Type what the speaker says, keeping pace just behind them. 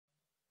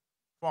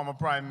former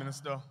Prime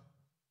Minister,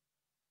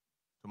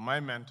 to my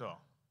mentor,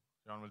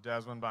 the Honorable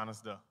Desmond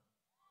Bannister,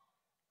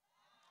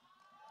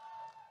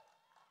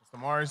 Mr.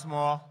 Maurice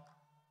Moore,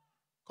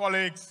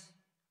 colleagues,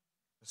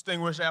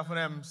 distinguished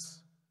FNMs,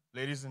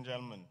 ladies and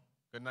gentlemen,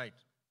 good night.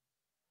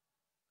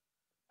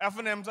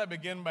 FNMs, I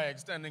begin by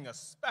extending a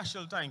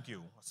special thank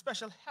you, a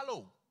special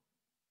hello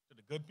to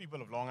the good people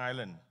of Long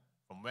Island,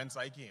 from whence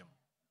I came.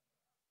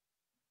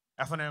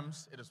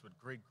 FNMs, it is with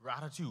great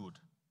gratitude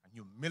and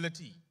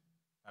humility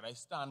that I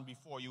stand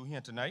before you here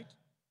tonight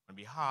on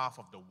behalf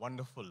of the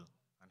wonderful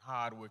and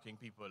hard-working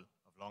people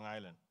of Long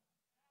Island.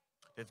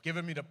 They've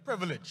given me the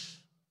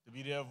privilege to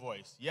be their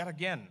voice yet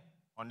again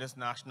on this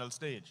national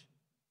stage.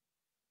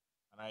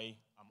 And I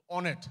am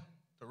honored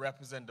to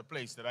represent the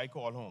place that I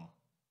call home.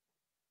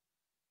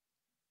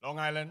 Long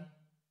Island,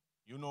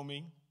 you know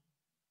me,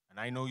 and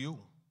I know you.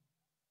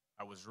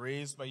 I was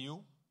raised by you,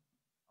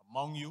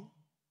 among you,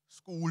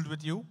 schooled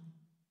with you,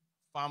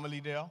 family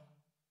there,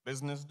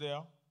 business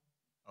there,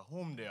 a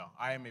home there.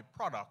 I am a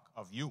product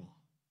of you.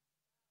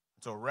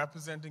 So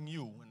representing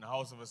you in the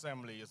House of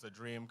Assembly is a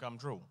dream come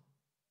true.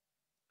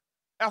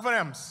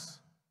 FNMs,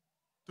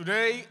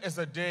 today is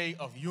a day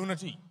of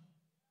unity.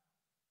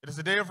 It is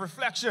a day of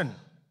reflection,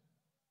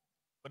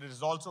 but it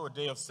is also a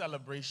day of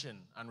celebration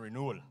and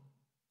renewal.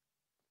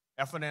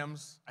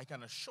 FNMs, I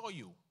can assure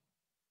you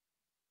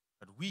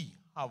that we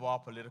have our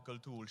political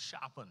tools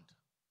sharpened,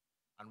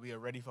 and we are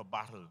ready for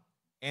battle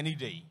any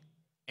day,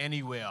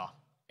 anywhere,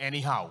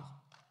 anyhow.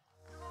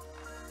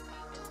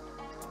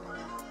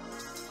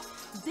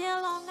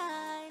 Dear Long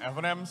Island.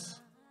 FNMs,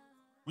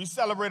 we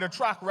celebrate a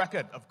track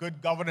record of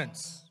good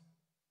governance,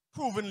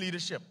 proven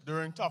leadership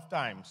during tough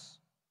times,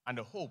 and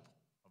the hope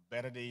of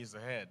better days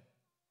ahead.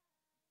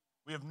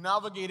 We have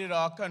navigated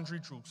our country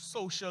through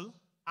social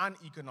and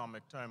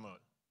economic turmoil.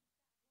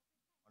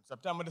 On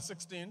September the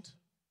 16th,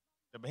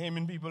 the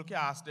Bahamian people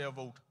cast their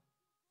vote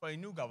for a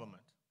new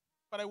government.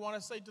 But I want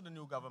to say to the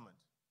new government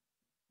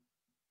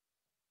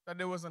that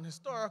there was an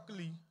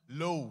historically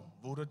low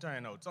voter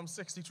turnout, some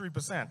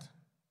 63%.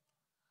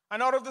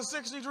 And out of the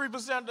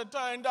 63% that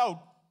turned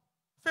out,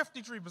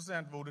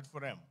 53% voted for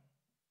them.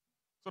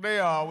 So they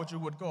are what you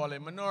would call a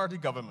minority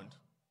government.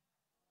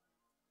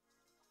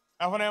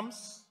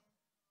 FNMs,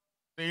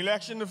 the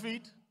election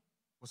defeat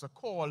was a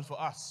call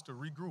for us to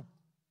regroup,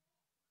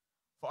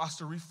 for us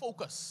to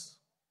refocus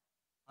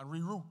and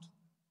reroute.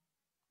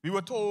 We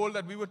were told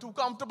that we were too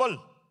comfortable,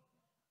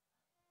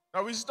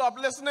 that we stopped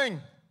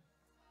listening,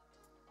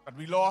 that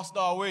we lost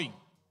our way.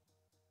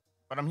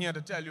 But I'm here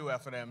to tell you,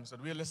 FNMs,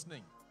 that we are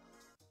listening,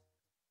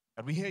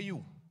 that we hear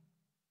you,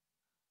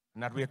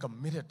 and that we are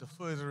committed to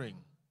furthering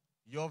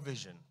your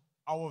vision,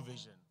 our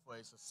vision, for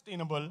a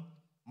sustainable,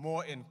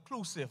 more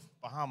inclusive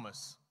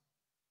Bahamas.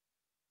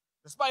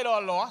 Despite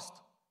our loss,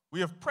 we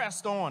have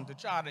pressed on to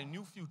chart a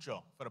new future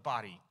for the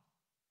party.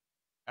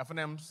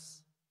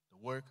 FNMs, the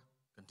work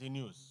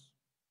continues.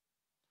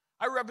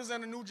 I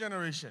represent a new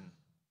generation,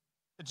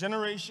 a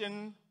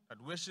generation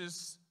that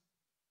wishes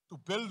to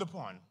build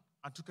upon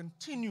and to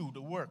continue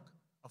the work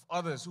of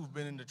others who've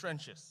been in the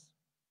trenches.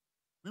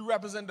 We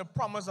represent the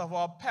promise of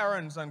our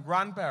parents and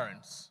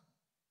grandparents,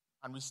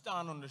 and we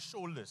stand on the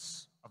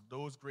shoulders of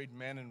those great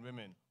men and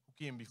women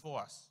who came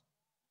before us.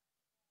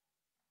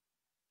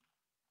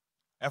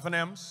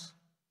 FNMs,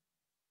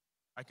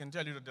 I can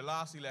tell you that the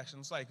last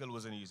election cycle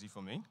wasn't easy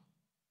for me,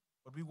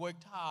 but we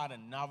worked hard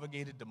and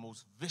navigated the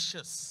most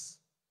vicious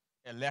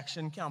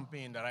election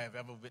campaign that I have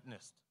ever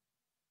witnessed.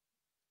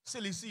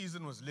 Silly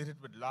season was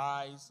littered with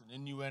lies and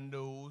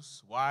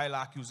innuendos, wild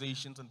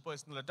accusations and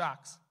personal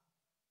attacks.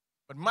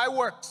 But my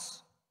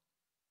works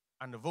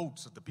and the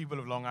votes of the people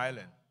of Long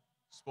Island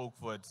spoke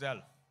for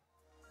itself.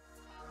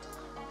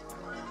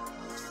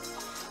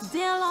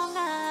 Dear Long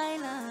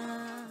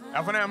Island.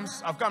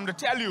 FNMs, I've come to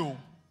tell you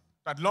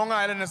that Long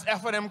Island is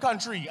FNM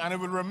country, and it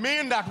will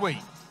remain that way.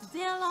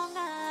 Dear Long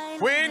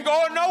Island. We ain't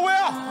going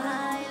nowhere.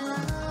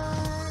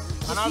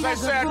 And as I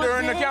said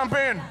during the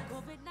campaign,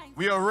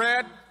 we are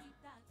red,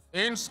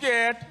 ain't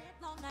scared,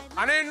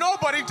 and ain't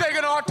nobody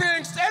taking our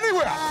things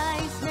anywhere.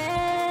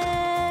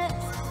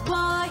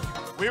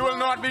 We will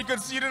not be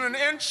conceding an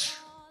inch,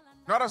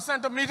 not a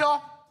centimeter,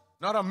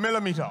 not a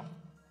millimeter.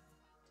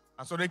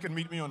 And so they can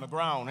meet me on the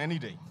ground any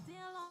day.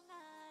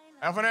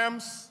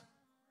 FNMs,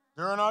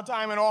 during our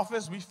time in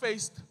office, we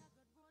faced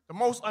the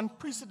most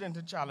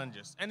unprecedented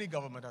challenges any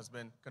government has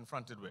been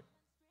confronted with.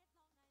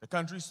 The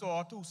country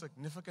saw two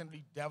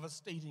significantly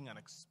devastating and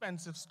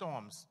expensive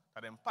storms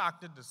that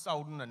impacted the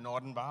southern and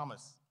northern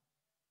Bahamas.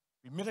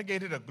 We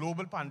mitigated a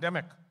global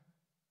pandemic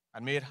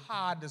and made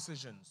hard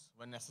decisions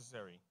when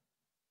necessary.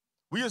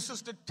 We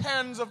assisted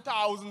tens of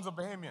thousands of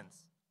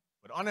Bahamians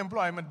with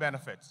unemployment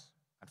benefits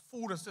and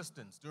food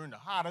assistance during the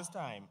hardest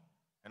time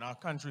in our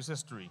country's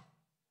history.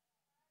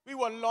 We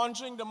were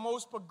launching the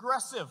most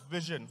progressive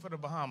vision for the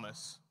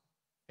Bahamas,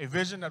 a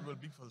vision that will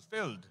be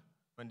fulfilled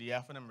when the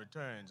FNM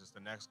returns as the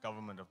next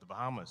government of the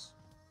Bahamas.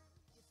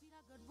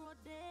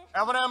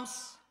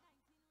 FNMs,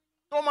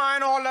 don't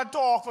mind all that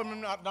talk from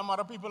them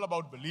other people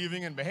about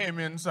believing in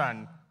Bahamians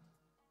and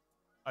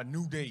a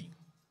new day.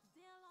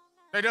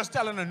 They're just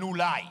telling a new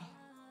lie.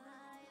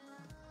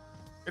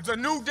 It's a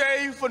new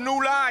day for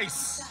new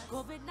lies.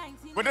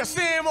 With the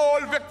same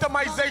old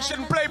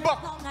victimization playbook.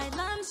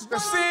 The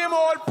same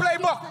old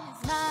playbook.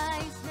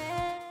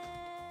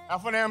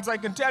 FNMs, I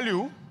can tell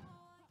you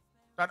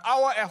that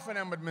our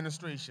FNM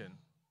administration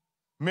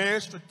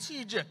made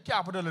strategic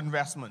capital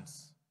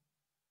investments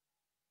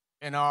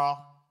in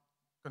our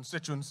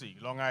constituency,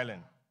 Long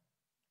Island.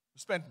 We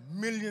spent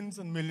millions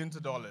and millions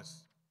of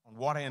dollars on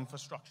water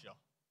infrastructure.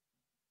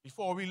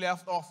 Before we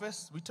left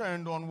office, we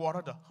turned on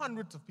water to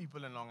hundreds of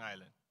people in Long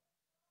Island.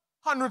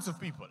 Hundreds of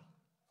people,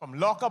 from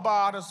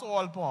Lockabar to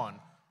Salt Pond,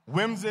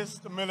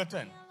 Wimsis to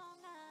Militant.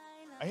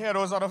 I hear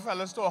those other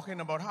fellas talking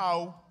about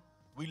how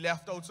we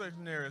left out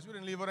certain areas. We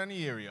didn't leave out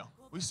any area.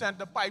 We sent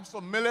the pipes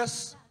from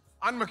Millis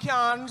and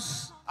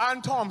McCann's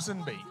and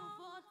Thompson Bay.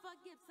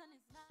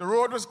 The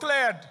road was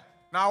cleared.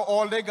 Now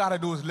all they gotta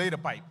do is lay the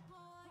pipe.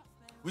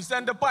 We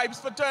sent the pipes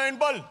for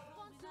Turnbull.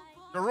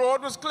 The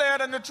road was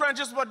cleared and the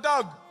trenches were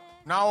dug.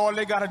 Now all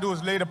they gotta do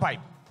is lay the pipe.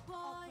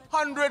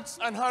 Hundreds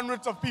and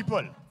hundreds of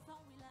people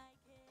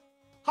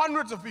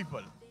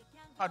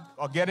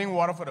are getting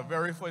water for the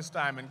very first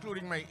time,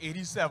 including my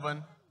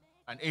 87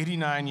 and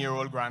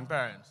 89-year-old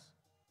grandparents.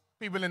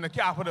 People in the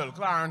capital,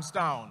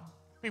 Clarencetown.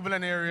 People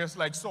in areas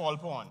like Salt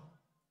Pond.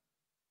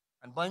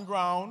 And Bun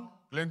Ground,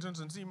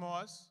 Glintons and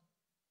Seymours.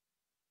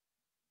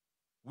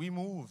 We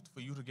moved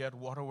for you to get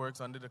waterworks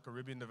under the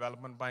Caribbean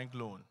Development Bank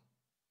loan.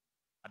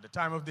 At the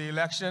time of the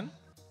election,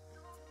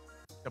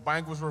 the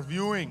bank was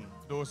reviewing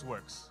those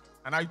works.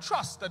 And I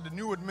trust that the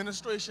new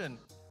administration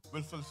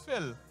will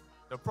fulfill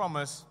the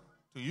promise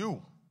to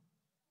you.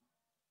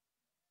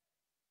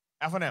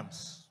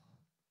 FNMs.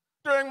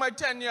 During my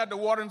tenure at the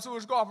Water and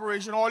Sewage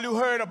Corporation, all you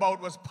heard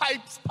about was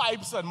pipes,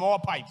 pipes, and more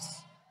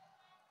pipes.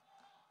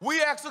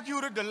 We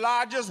executed the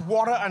largest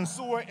water and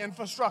sewer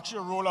infrastructure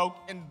rollout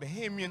in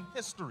Bahamian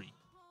history.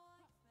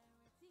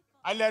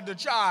 I led the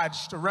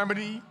charge to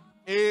remedy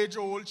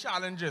age-old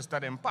challenges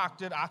that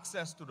impacted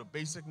access to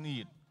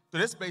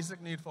this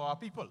basic need for our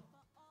people.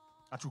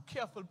 And through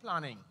careful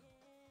planning,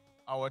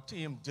 our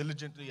team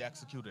diligently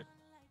executed.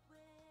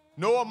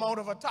 No amount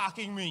of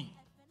attacking me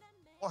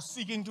or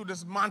seeking to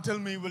dismantle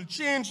me will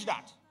change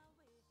that.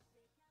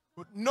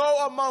 But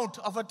no amount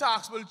of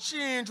attacks will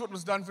change what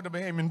was done for the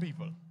Bahamian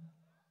people.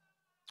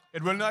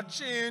 It will not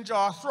change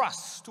our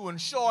thrust to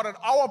ensure that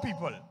our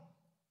people,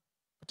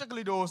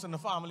 particularly those in the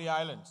Family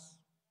Islands,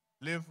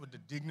 live with the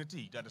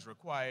dignity that is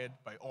required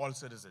by all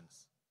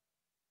citizens.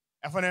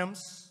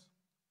 FNMs,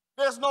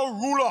 there's no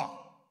ruler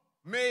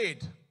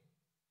made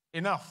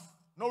enough,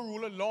 no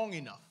ruler long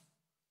enough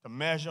to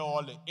measure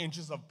all the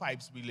inches of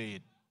pipes we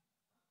laid.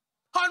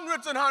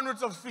 Hundreds and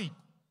hundreds of feet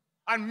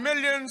and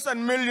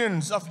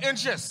millions of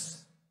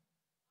inches.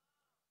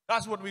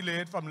 That's what we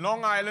laid from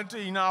Long Island to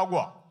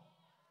Inagua,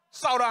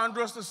 South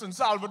Andros to San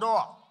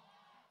Salvador,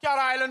 Cat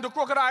Island to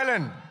Crooked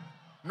Island,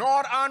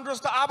 North Andros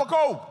to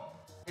Abaco,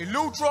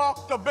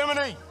 Eleuthera to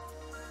Bimini,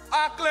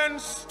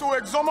 Acklands to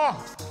Exuma,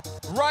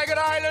 Ragged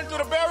Island to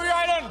the Berry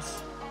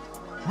Islands.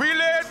 We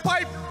laid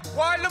pipe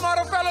while the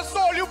mother fellas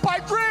sold you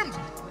pipe dreams.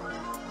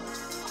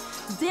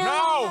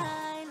 Now,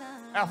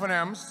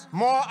 FNMs,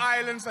 more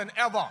islands than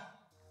ever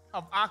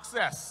have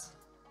access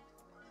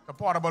to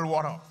potable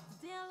water.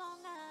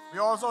 We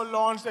also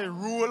launched a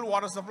rural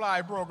water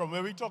supply program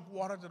where we took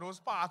water to those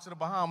parts of the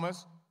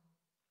Bahamas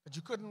that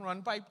you couldn't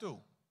run pipe to.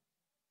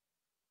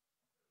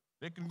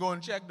 They can go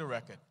and check the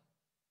record.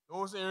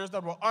 Those areas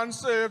that were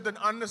unserved and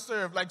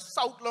underserved, like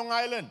South Long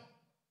Island,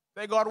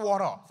 they got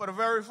water for the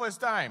very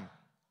first time.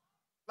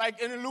 Like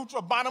in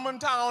Eleuthera, Bannerman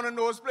Town and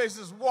those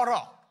places,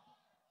 water.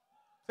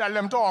 Tell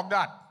them talk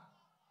that.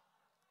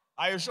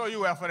 I assure you,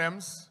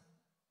 FNMs,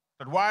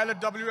 that while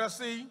at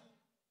WSC,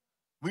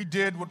 we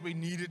did what we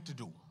needed to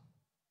do.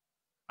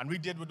 And we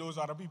did what those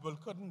other people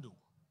couldn't do.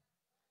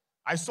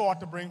 I sought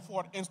to bring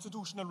forth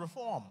institutional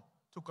reform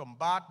to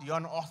combat the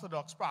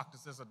unorthodox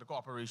practices of the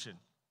corporation.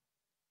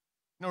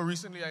 You know,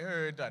 recently I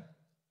heard that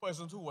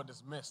persons who were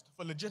dismissed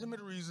for legitimate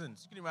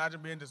reasons, you can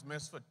imagine being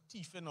dismissed for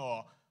thieving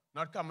or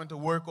not coming to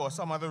work or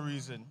some other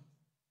reason,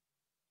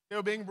 they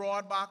were being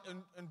brought back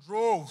in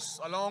droves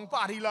along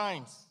party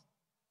lines.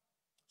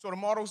 So the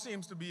motto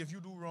seems to be, if you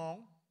do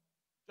wrong,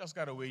 just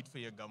got to wait for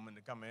your government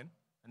to come in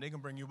and they can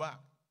bring you back.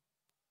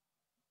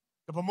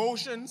 The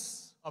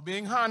promotions are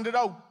being handed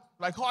out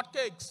like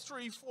hotcakes,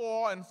 3,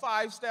 4, and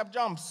 5-step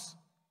jumps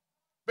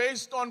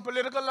based on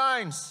political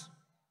lines,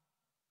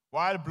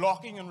 while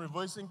blocking and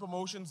reversing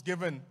promotions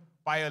given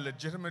by a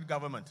legitimate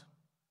government.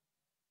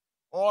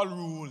 All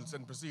rules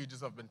and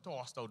procedures have been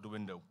tossed out the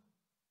window.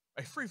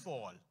 A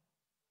free-for-all,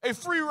 a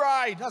free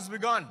ride has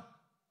begun.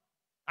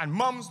 And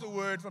mum's the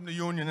word from the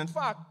union. In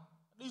fact,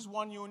 at least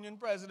one union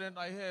president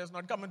I hear is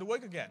not coming to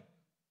work again.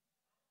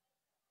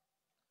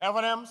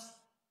 FNMs,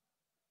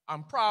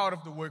 I'm proud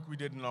of the work we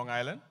did in Long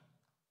Island.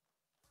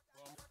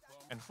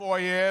 In 4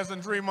 years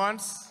and 3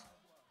 months,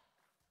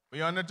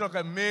 we undertook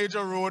a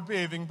major road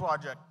paving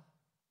project,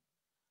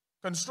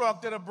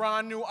 constructed a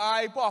brand new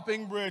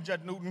eye-popping bridge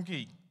at Newton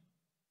Key,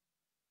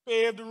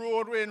 paved the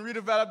roadway and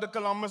redeveloped the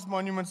Columbus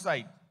Monument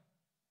site,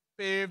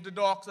 paved the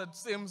docks at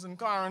Sims and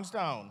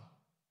Carnstown,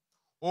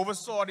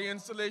 oversaw the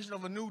installation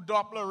of a new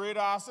Doppler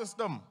radar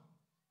system,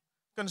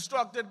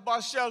 constructed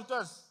bus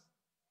shelters,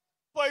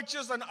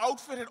 purchased and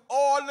outfitted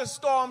all the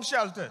storm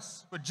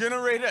shelters with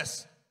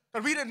generators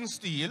that we didn't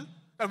steal,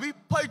 that we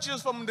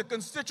purchased from the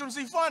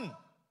constituency fund,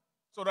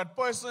 so that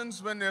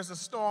persons, when there's a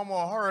storm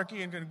or a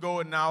hurricane, can go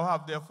and now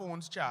have their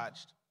phones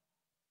charged.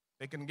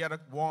 They can get a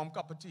warm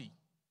cup of tea.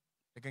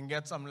 They can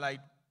get some light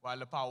while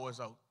the power is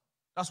out.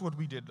 That's what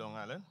we did, Long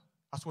Island.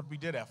 That's what we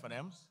did,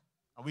 FNMs.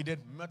 And we did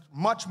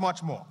much,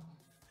 much more.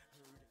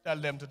 Tell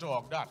them to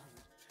talk that.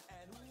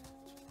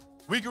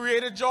 We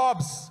created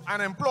jobs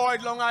and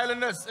employed Long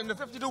Islanders in the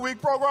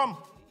 52-week program.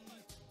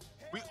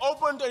 We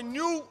opened a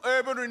new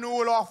urban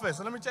renewal office.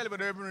 And let me tell you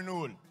about urban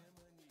renewal.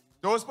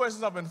 Those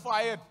persons have been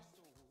fired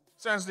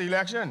since the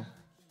election,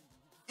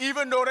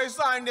 even though they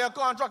signed their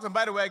contracts. And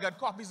by the way, I got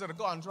copies of the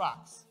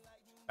contracts.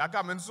 They're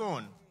coming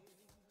soon.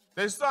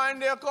 They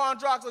signed their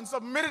contracts and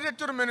submitted it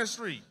to the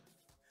ministry.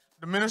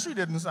 The ministry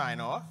didn't sign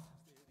off.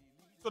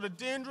 So the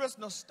dangerous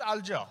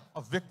nostalgia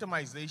of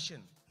victimization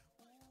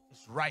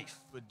is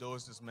rife with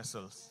those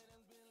dismissals.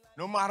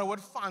 No matter what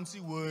fancy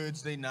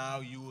words they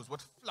now use,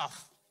 what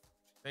fluff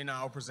they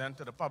now present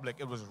to the public,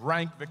 it was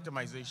rank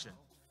victimization.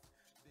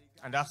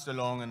 And that's the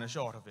long and the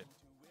short of it.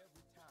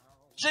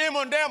 Shame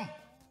on them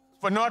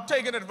for not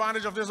taking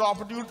advantage of this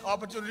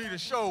opportunity to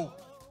show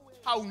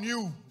how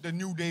new the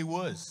new day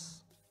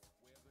was.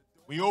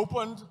 We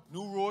opened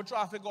new road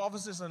traffic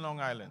offices in Long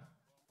Island,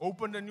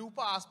 opened a new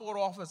passport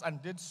office,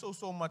 and did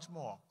so much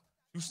more.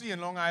 You see, in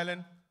Long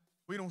Island,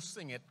 we don't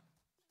sing it,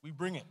 we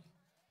bring it.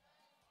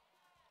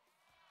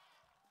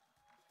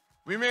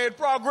 We made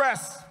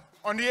progress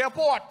on the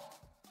airport.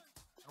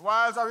 And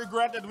whilst I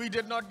regret that we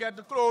did not get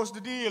to close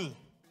the deal,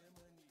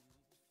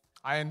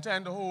 I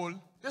intend to hold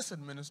this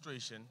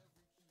administration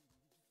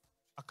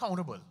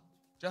accountable,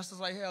 just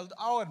as I held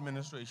our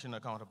administration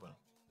accountable.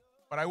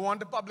 But I want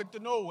the public to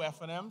know,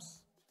 FNMs,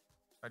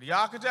 that the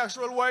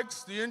architectural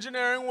works, the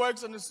engineering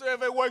works, and the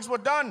survey works were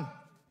done.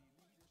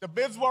 The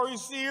bids were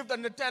received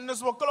and the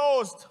tenders were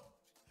closed.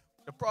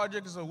 The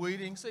project is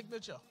awaiting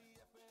signature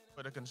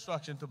for the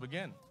construction to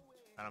begin.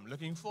 And I'm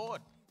looking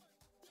forward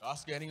to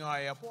us getting our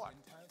airport.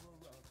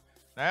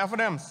 Now,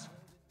 FNMs,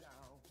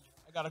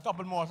 I got a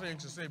couple more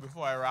things to say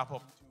before I wrap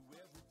up.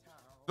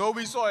 Though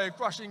we saw a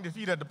crushing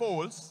defeat at the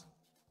polls,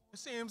 it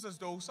seems as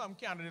though some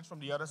candidates from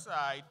the other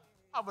side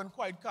haven't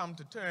quite come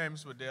to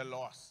terms with their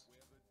loss.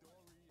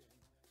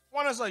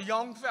 One is a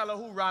young fellow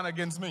who ran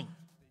against me.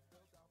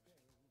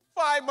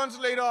 5 months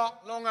later,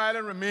 Long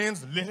Island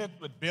remains littered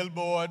with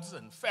billboards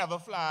and feather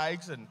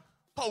flags and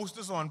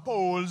posters on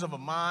poles of a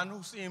man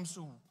who seems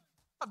to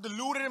have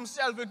deluded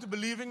himself into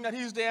believing that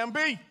he's the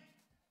MP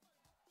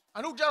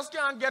and who just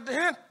can't get the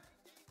hint.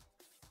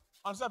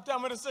 On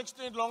September the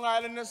 16th, Long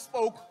Islanders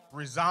spoke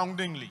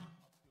resoundingly.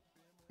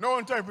 No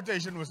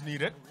interpretation was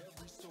needed.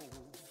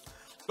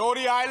 Though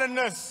the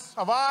islanders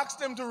have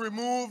asked him to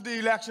remove the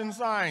election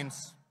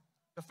signs,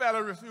 the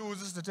fellow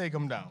refuses to take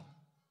them down.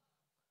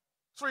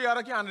 3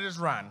 other candidates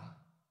ran,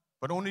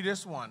 but only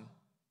this one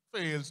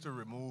fails to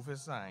remove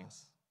his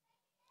signs.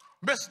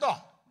 Mister,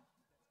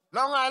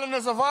 Long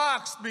Islanders have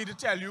asked me to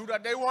tell you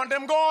that they want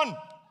them gone.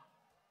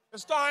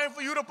 It's time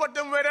for you to put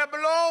them where they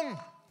belong,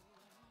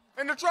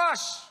 in the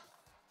trash.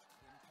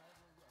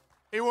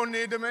 He won't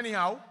need them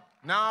anyhow,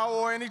 now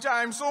or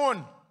anytime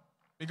soon,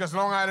 because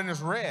Long Island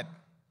is red.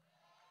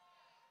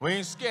 We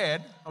ain't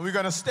scared, and we're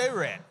gonna stay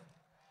red.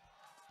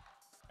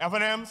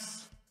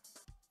 FNMs,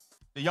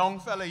 the young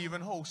fella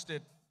even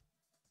hosted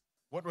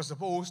what was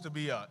supposed to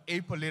be an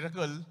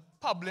apolitical,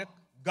 public,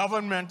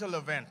 governmental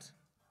event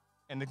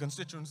in the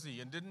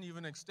constituency and didn't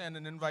even extend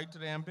an invite to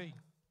the MP.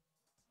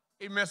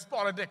 He missed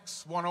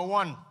politics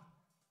 101.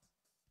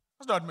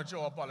 It's not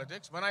mature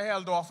politics. When I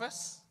held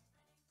office,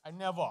 I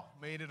never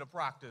made it a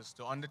practice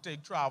to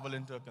undertake travel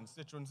into a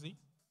constituency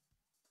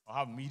or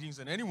have meetings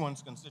in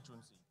anyone's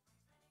constituency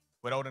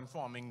without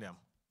informing them,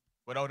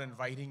 without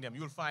inviting them.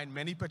 You'll find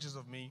many pictures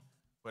of me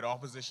with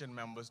opposition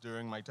members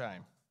during my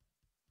time.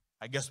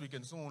 I guess we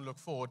can soon look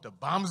forward to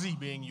Bamsi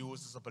being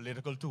used as a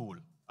political tool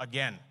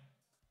again.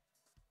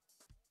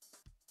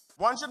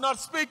 One should not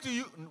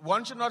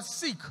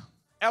seek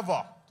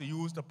ever to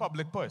use the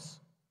public purse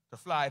to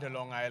fly to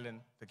Long Island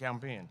to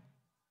campaign.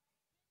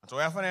 And so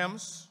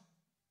FNMs,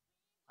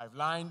 I've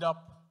lined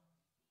up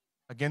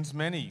against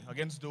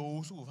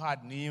those who've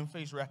had name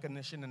face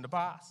recognition in the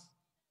past.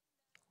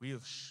 We've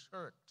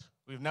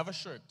never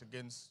shirked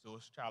against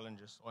those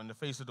challenges or in the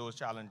face of those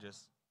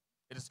challenges.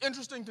 It is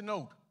interesting to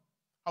note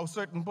how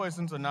certain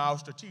persons are now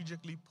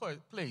strategically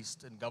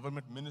placed in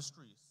government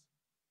ministries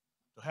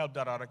to help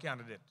that other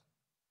candidate,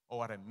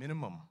 or at a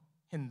minimum,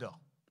 hinder,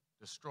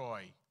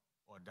 destroy,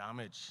 or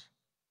damage.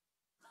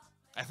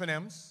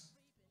 FNMs,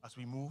 as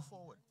we move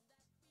forward,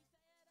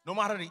 no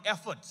matter the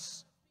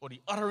efforts or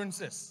the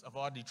utterances of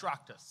our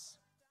detractors,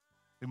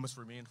 we must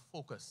remain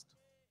focused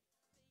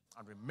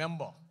and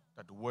remember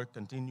that the work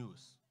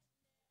continues.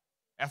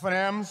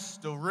 FNMs,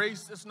 the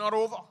race is not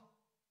over.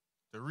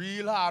 The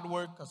real hard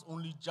work has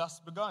only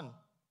just begun.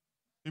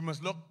 We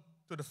must look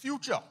to the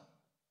future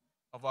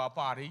of our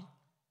party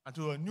and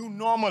to a new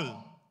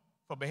normal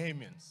for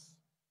Bahamians.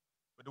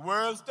 With the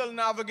world still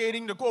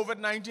navigating the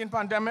COVID-19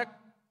 pandemic,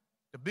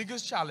 the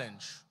biggest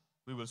challenge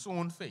we will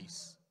soon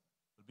face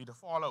will be the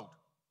fallout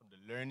from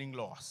the learning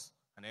loss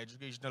and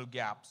educational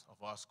gaps of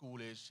our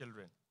school-aged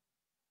children.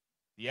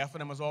 The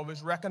FNM has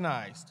always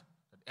recognized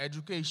that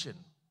education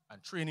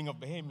and training of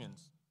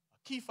Bahamians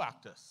are key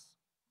factors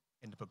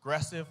in the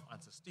progressive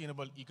and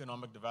sustainable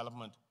economic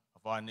development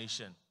of our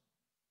nation.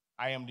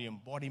 I am the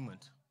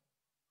embodiment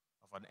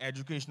of an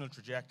educational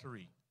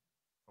trajectory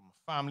from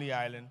a family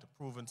island to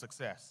proven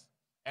success.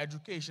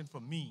 Education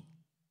for me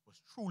was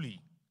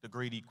truly the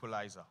great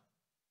equalizer.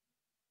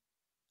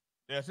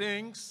 There are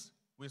things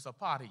we as a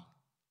party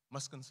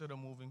must consider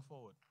moving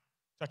forward,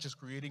 such as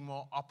creating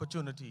more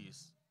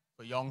opportunities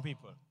for young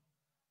people.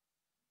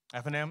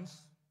 FNMs,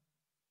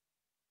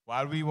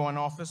 while we were in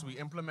office, we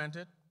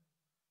implemented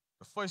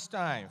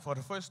for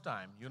the first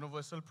time,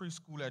 universal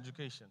preschool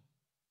education.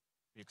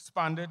 We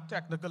expanded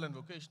technical and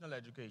vocational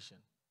education,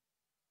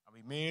 and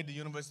we made the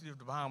University of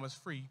the Bahamas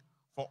free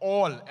for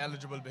all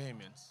eligible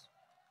Bahamians.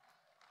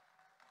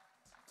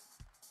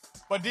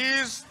 But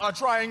these are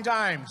trying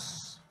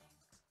times.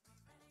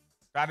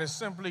 That is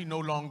simply no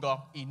longer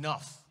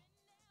enough.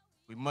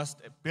 We must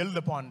build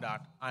upon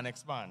that and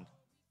expand.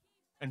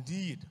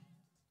 Indeed,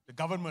 the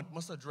government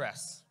must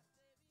address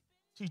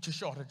teacher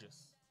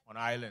shortages on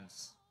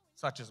islands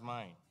such as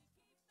mine.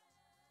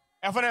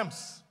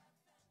 FNMs,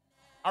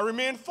 I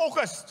remain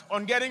focused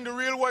on getting the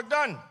real work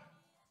done.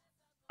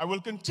 I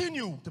will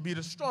continue to be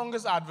the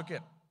strongest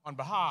advocate on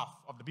behalf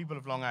of the people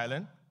of Long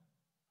Island.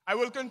 I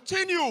will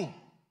continue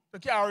to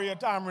carry a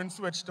tamarind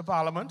switch to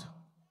Parliament.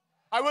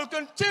 I will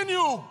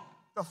continue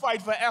to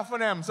fight for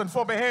FNMs and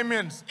for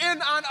Bahamians in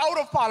and out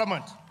of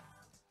Parliament.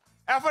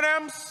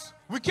 FNMs,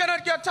 we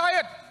cannot get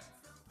tired.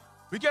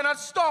 We cannot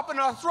stop in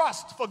our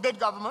thrust for good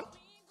government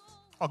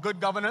or good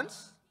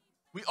governance.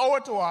 We owe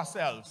it to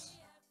ourselves,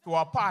 to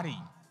our party,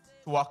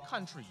 to our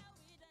country,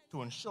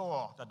 to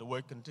ensure that the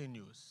work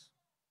continues.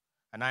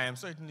 And I am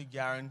certainly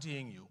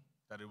guaranteeing you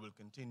that it will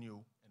continue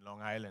in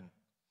Long Island.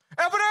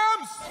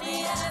 FNMs!